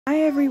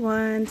Hi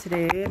everyone,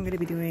 today I'm going to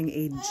be doing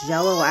a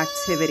Jello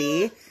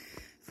activity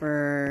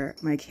for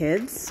my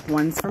kids.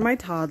 One's for my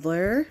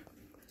toddler.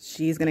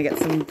 She's going to get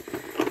some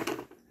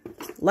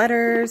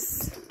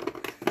letters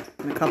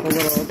and a couple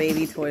little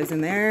baby toys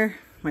in there.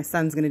 My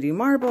son's going to do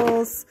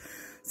marbles,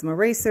 some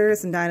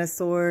erasers and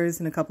dinosaurs,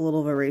 and a couple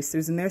little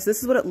erasers in there. So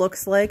this is what it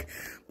looks like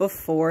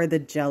before the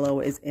Jello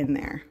is in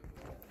there.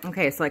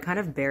 Okay, so I kind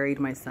of buried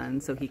my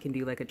son so he can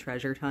do like a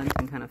treasure hunt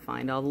and kind of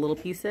find all the little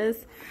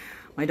pieces.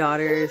 My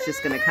daughter is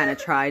just going to kind of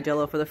try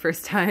Jello for the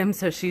first time,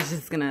 so she's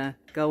just going to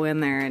go in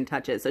there and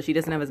touch it. So she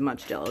doesn't have as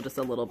much Jello, just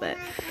a little bit.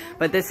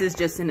 But this is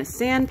just in a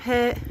sand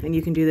pit, and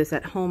you can do this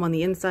at home on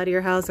the inside of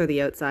your house or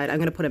the outside. I'm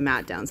going to put a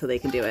mat down so they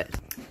can do it.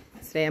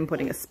 Today I'm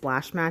putting a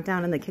splash mat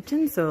down in the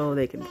kitchen so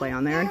they can play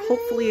on there, and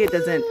hopefully it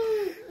doesn't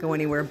go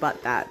anywhere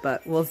but that,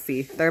 but we'll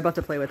see. They're about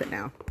to play with it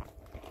now.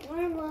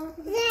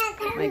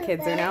 My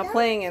kids are now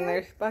playing in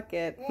their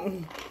bucket.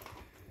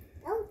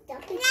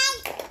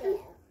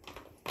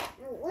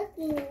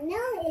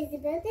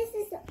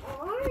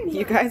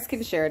 You guys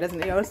can share. It doesn't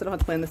notice I don't have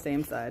to play on the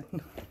same side.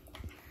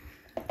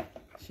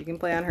 She can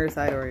play on her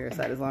side or your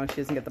side as long as she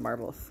doesn't get the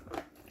marbles.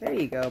 There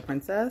you go,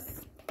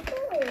 princess.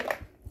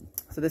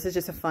 So this is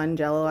just a fun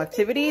Jello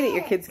activity that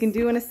your kids can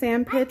do in a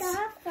sand pit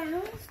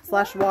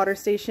 / water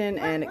station,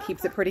 and it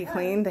keeps it pretty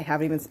clean. They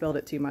haven't even spilled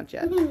it too much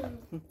yet.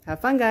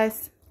 Have fun,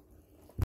 guys.